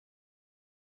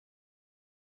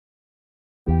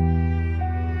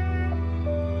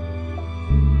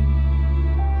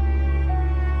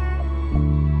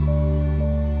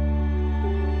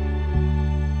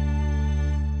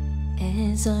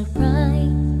Sometimes I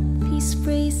write these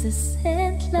phrases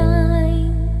and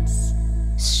lines,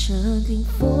 struggling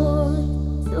for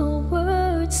the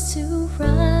words to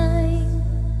rhyme.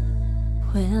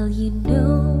 Well, you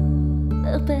know,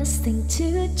 the best thing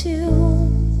to do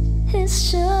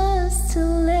is just to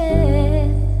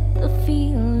let the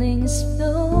feelings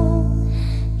flow.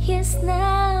 Yes,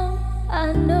 now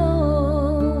I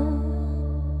know.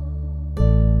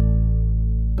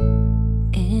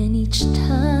 And each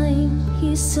time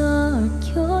you start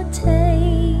your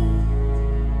day,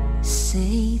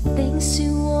 say thanks to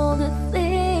all the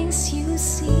things you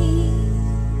see.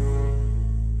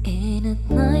 And at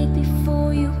night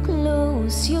before you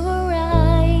close your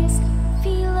eyes,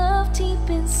 feel love deep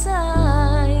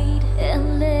inside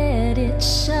and let it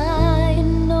shine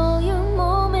in all your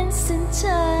moments in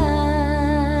time.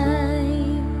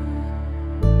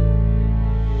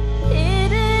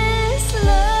 It is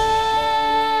love.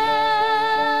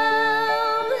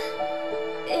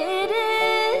 It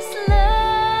is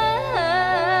love.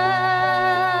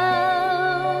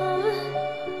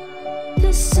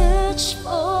 The search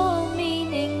for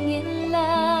meaning in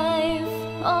life,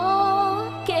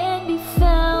 all can be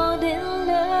found in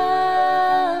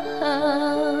love.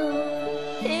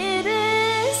 It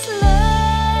is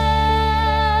love.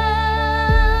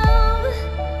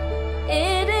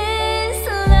 It is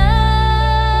love.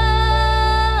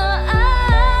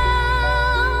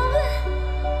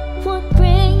 What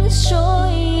brings joy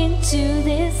into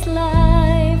this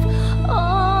life,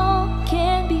 all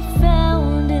can be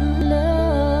found in love.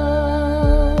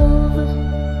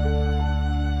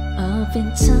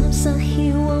 Oftentimes I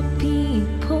hear what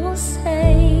people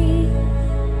say,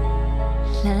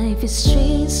 life is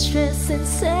strain, stress and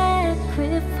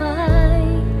sacrifice.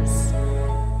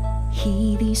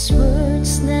 Hear these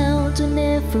words now, don't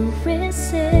ever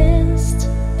resist,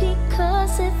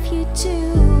 because if you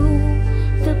do,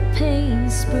 the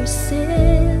pains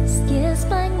persist.